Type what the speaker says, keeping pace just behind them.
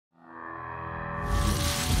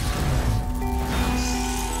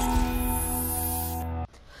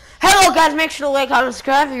Hello guys, make sure to like, comment,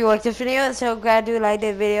 subscribe if you like this video. So glad you liked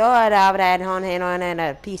the video.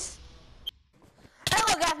 And peace.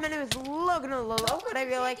 Hello guys, my name is Logan or Lolo,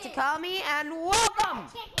 whatever you like to call me, and welcome.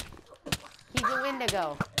 He's a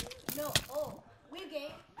Wendigo. No, we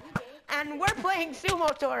game. And we're playing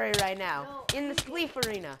Sumo Tori right now in the Spleef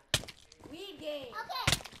arena. We game.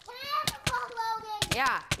 Okay, can I have a phone, Logan?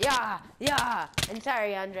 Yeah. And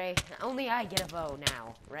sorry, Andre, only I get a bow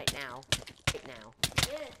now, right now.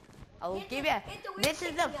 Yeah. I'll give you. This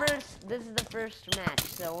is the first match,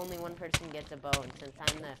 so only one person gets a bow, and since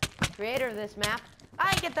I'm the creator of this map,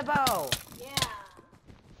 I get the bow. Yeah.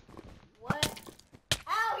 What?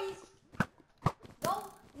 Ow! He's going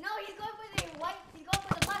for the white. He's going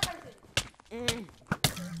for the black person.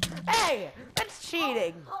 Hey, that's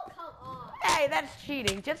cheating. Oh, come on. Hey, that's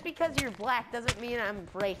cheating. Just because you're black doesn't mean I'm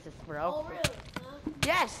racist, bro. Oh, really? Huh?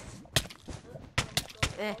 Yes.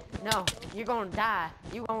 No, you're gonna die.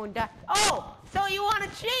 You gonna die. Oh, so you wanna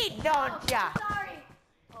cheat, don't ya? Sorry.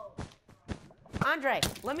 Oh. Andre,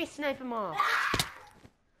 let me snipe him off.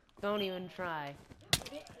 Don't even try.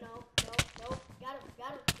 No. Got him.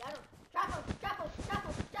 Trap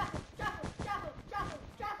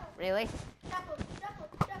him. Really? Trap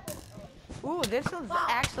him. Ooh, this was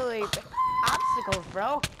actually obstacles,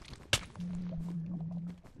 bro.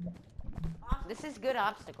 This is good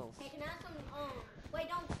obstacles. Hey, can I have some, wait,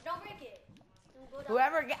 don't break it.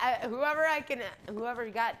 Whoever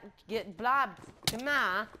get blobbed, come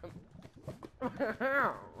on.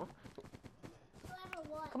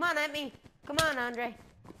 Come on at me. Come on, Andre.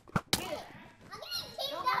 Get it. I'm getting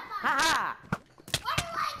teamed up on. Haha. What do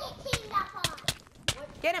I get teamed up on?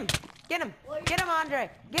 Get him, Andre.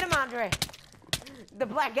 Get him, Andre. The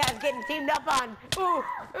black guy's getting teamed up on. Ooh.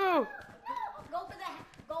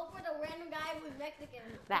 Go for the random guy who's Mexican.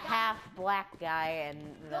 The half black guy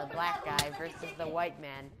and the black guy versus the white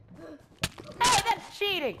man. Hey, that's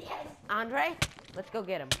cheating. Yes. Andre, let's go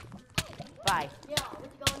get him. Bye. Yeah, what you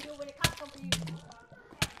gonna do when the cops come for you?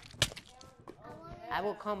 I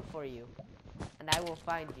will come for you. And I will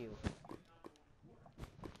find you.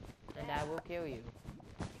 And I will kill you.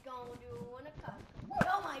 What you gonna do when the cops?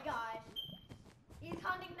 Oh my gosh. He's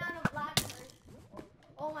hunting down a black person.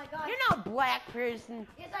 Oh my gosh. You're no black person.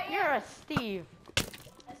 Yes, I am. You're a Steve.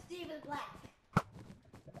 Steve is black.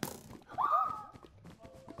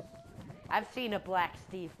 I've seen a black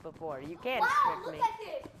Steve before. You can't Wow, trick look me. at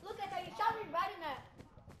this. Look at that. You shot me right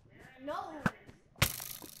in the nose.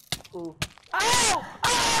 Ooh. Oh!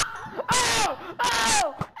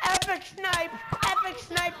 Epic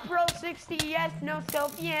snipe pro 60. Yes, no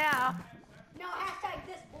scope. Yeah. No, hashtag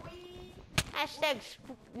this boy. Hashtag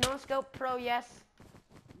no scope pro. Yes.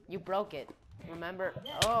 You broke it. Remember?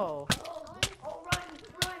 Oh. Oh, run.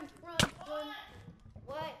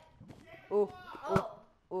 What? Ooh. Oh.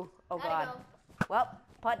 Oh Gotta God. go. Well,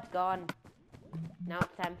 putt's gone. Now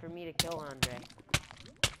it's time for me to kill Andre.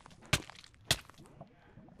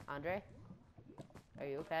 Andre? Are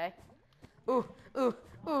you okay? Ooh.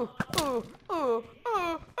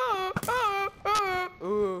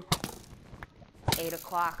 8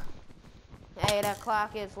 o'clock. 8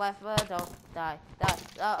 o'clock is left, but don't die.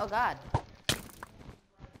 Oh God.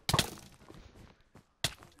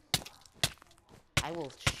 I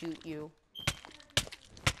will shoot you.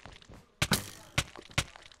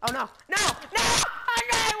 Oh no!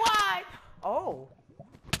 Andre, why? Oh.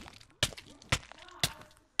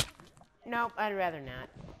 Nope, I'd rather not.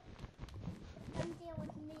 Come deal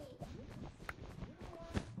with me.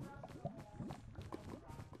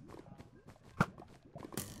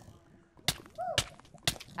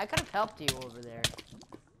 I could have helped you over there.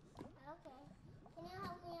 Okay. Can you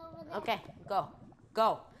help me over there? Okay,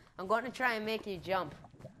 go. I'm going to try and make you jump.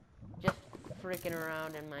 Just freaking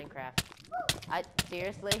around in Minecraft.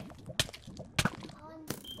 Seriously? I want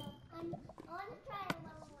to try a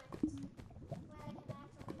level 1 where I can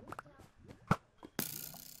actually go.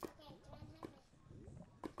 Okay,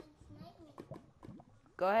 snipe me.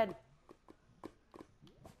 Go ahead.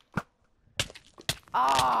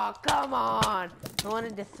 Oh, come on! I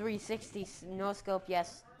wanted the 360 no scope,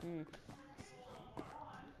 yes.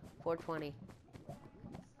 420.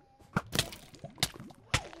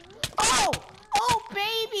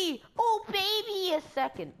 Oh, baby! A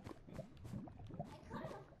second.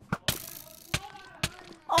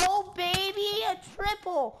 Oh, baby! A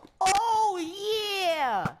triple! Oh,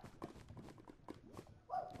 yeah!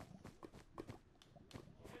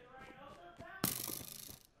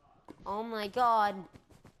 Oh my God.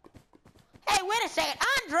 Hey, wait a second,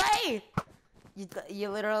 Andre! You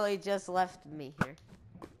literally just left me here.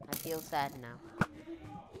 I feel sad now.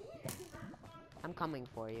 I'm coming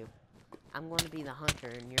for you. I'm going to be the hunter,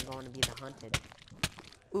 and you're going to be the hunted.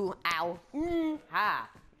 Ooh, ow. Ha.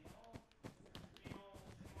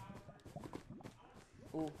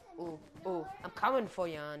 Ooh, ooh, ooh. I'm coming for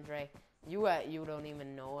you, Andre. You don't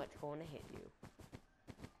even know what's going to hit you.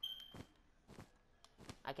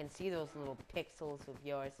 I can see those little pixels of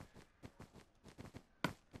yours.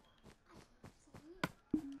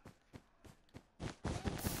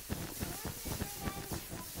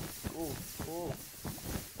 Ooh, ooh.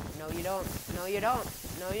 No, you don't. No, you don't.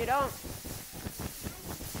 No, you don't.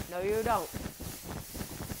 No, you don't.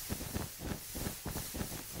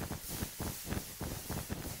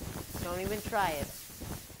 Don't even try it.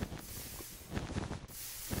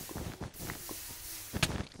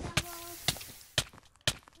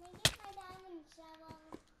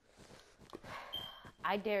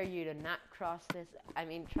 I dare you to not cross this.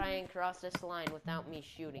 Try and cross this line without me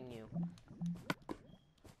shooting you.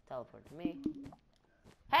 Teleport to me.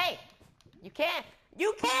 Hey! You can't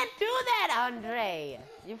do that, Andre!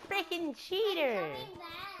 You freaking cheater!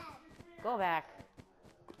 Go back.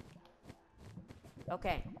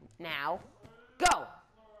 Okay, now, go!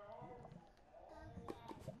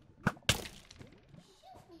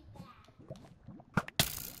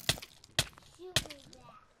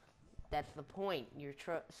 That's the point. You're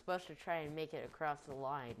supposed to try and make it across the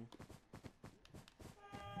line.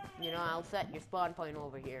 You know, I'll set your spawn point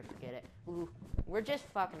over here. Forget it. Ooh, we're just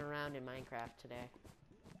fucking around in Minecraft today.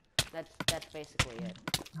 That's basically it.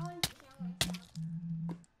 I want to kill myself.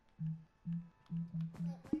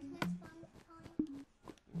 Wait, where's my spawn point?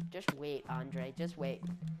 Just wait, Andre. Just wait.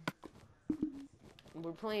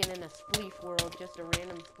 We're playing in a spleef world, just a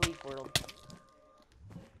random spleef world.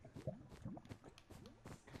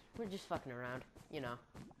 We're just fucking around, you know.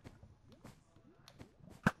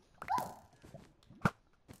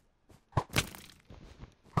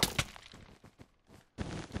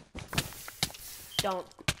 Don't.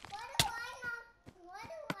 Why do I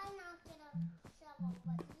not get a shovel,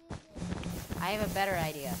 but you do? I have a better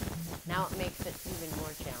idea. Now it makes it even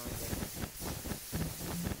more challenging.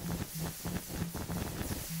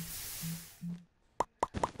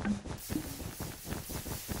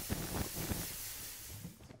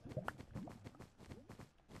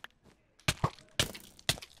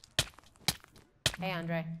 Hey,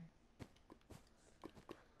 Andre.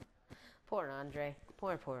 Poor Andre.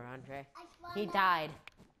 Poor Andre. He died.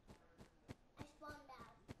 I spawned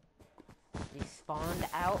out. You spawned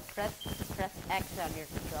out? Press X on your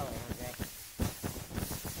controller, Andre.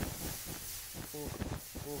 Ooh,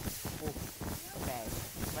 ooh, ooh. Okay,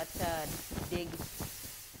 let's dig.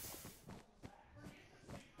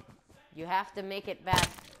 You have to make it back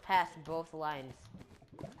past both lines.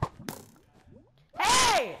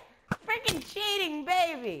 Hey! Freaking cheating,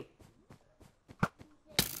 baby!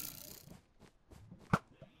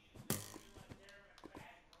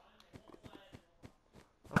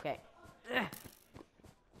 Okay. Ugh.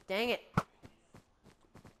 Dang it.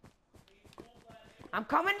 I'm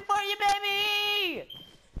coming for you, baby!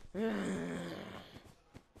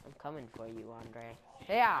 I'm coming for you, Andre.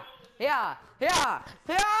 Yeah! Yeah! Yeah!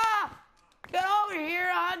 Yeah! Get over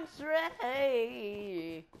here,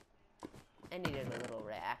 Andre! I needed a little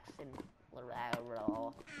relax and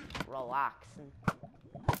relax and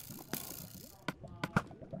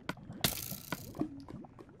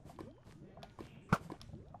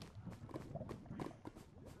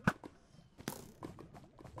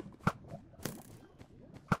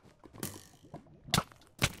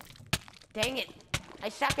dang it! I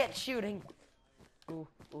suck at shooting. Ooh,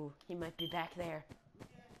 ooh, he might be back there.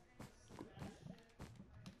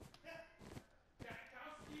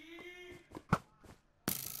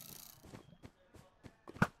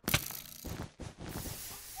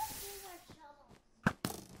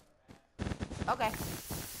 Okay.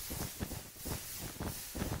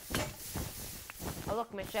 Oh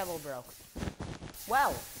look, my shovel broke.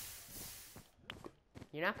 Well,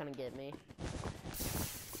 you're not gonna get me.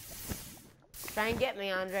 Try and get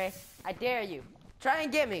me, Andre. I dare you. Try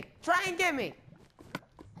and get me. Try and get me.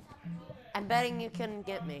 I'm betting you can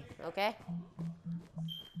get me, okay?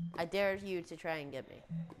 I dare you to try and get me.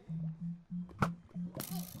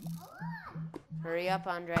 Hurry up,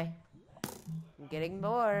 Andre. I'm getting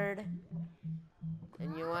bored.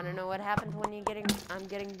 And you want to know what happens when I'm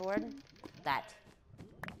getting bored? That.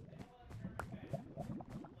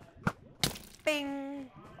 Bing.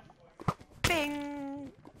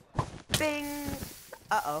 Bing. Bing.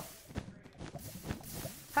 Uh-oh.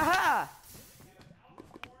 Ha-ha!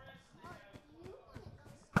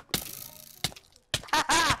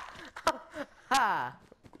 Ha-ha! Ha!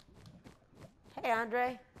 Hey,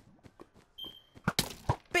 Andre.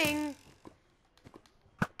 Bing.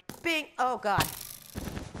 Bing. Oh god.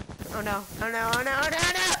 Oh no. Oh no. Oh no. Oh no.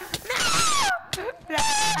 No. No.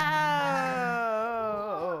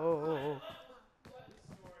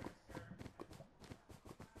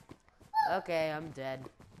 Okay, I'm dead.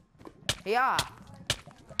 Yeah.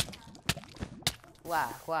 Wah.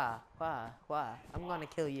 I'm gonna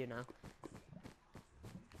kill you now.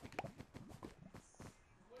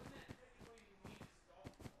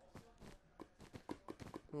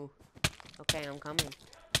 Ooh. Okay, I'm coming.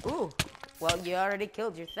 Ooh. Well, you already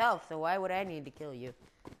killed yourself, so why would I need to kill you?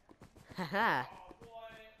 Haha.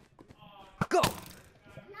 Go! I'm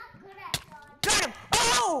not good at dodging. Got him!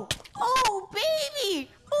 Oh! Oh, baby!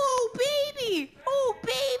 Oh, baby! Oh,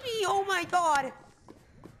 baby! Oh my god!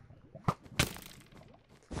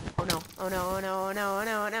 Oh no, oh no, oh no, oh no, oh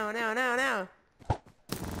no, no, no, no, no.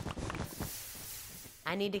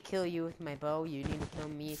 I need to kill you with my bow. You need to kill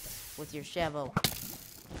me with your shovel.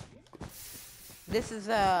 This is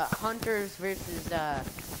hunters versus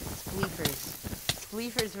spleefers.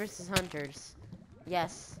 Spleefers versus hunters.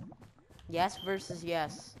 Yes. Yes versus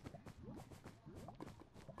yes.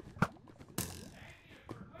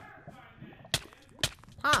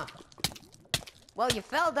 Huh. Well, you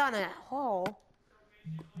fell down a hole.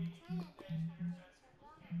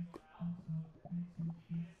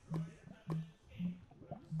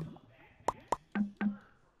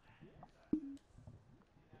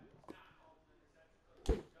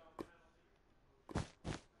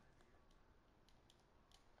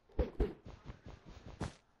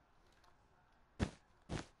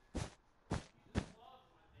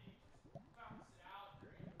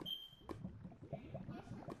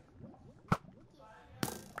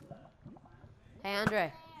 Hey,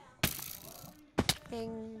 Andre.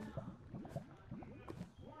 Ding.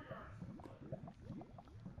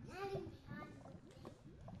 Hiding behind the thing.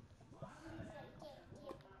 Things that can't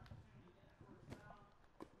get.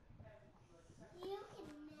 You can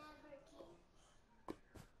never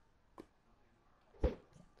get.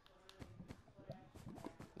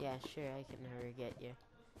 Yeah, sure, I can never get you.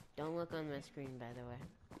 Don't look on my screen, by the way.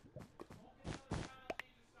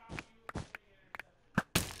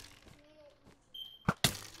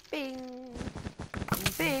 Bing.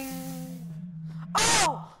 Bing.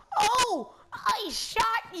 Oh! Oh! I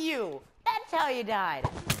shot you! That's how you died.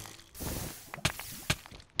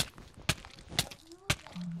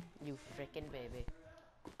 You frickin' baby.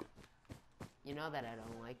 You know that I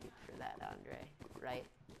don't like you for that, Andre, right?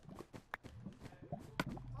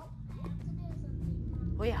 Oh, I have to do something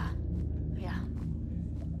now. Oh yeah. Yeah.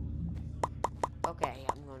 Okay,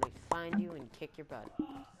 I'm going to find you and kick your butt.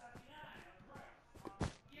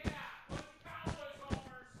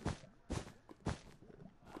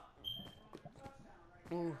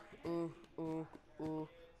 Ooh, ooh, ooh, ooh,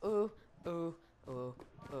 ooh, ooh, ooh,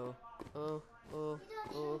 ooh, ooh, ooh, You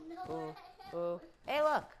don't ooh, even know ooh, where I am. ooh. Hey,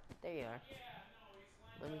 look! There you are.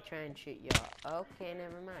 Let me try and shoot you off. Okay,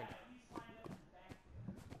 never mind.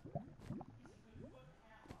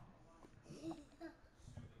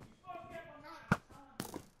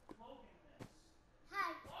 Hi.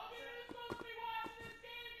 Hi.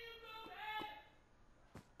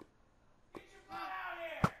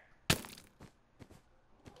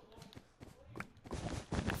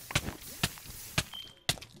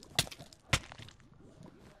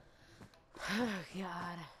 Oh,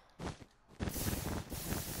 God.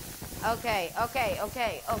 Okay.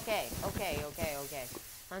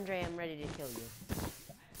 Andre, I'm ready to kill you.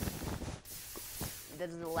 This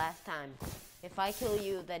is the last time. If I kill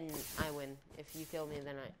you, then I win. If you kill me,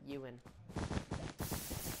 then you win.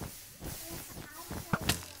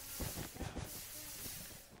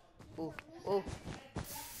 Ooh, ooh.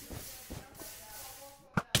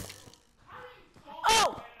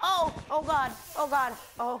 Oh! Oh! Oh God! Oh God!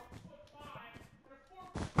 Oh!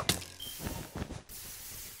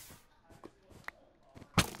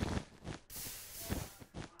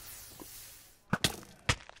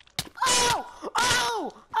 Oh!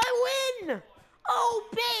 Oh! I win! Oh,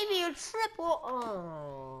 baby, a triple!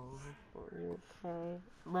 Oh. Okay.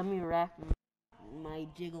 Let me wrap my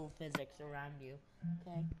jiggle physics around you.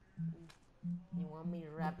 Okay? You want me to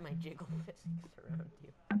wrap my jiggle physics around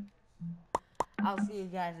you? I'll see you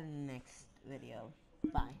guys in the next video.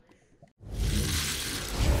 Bye.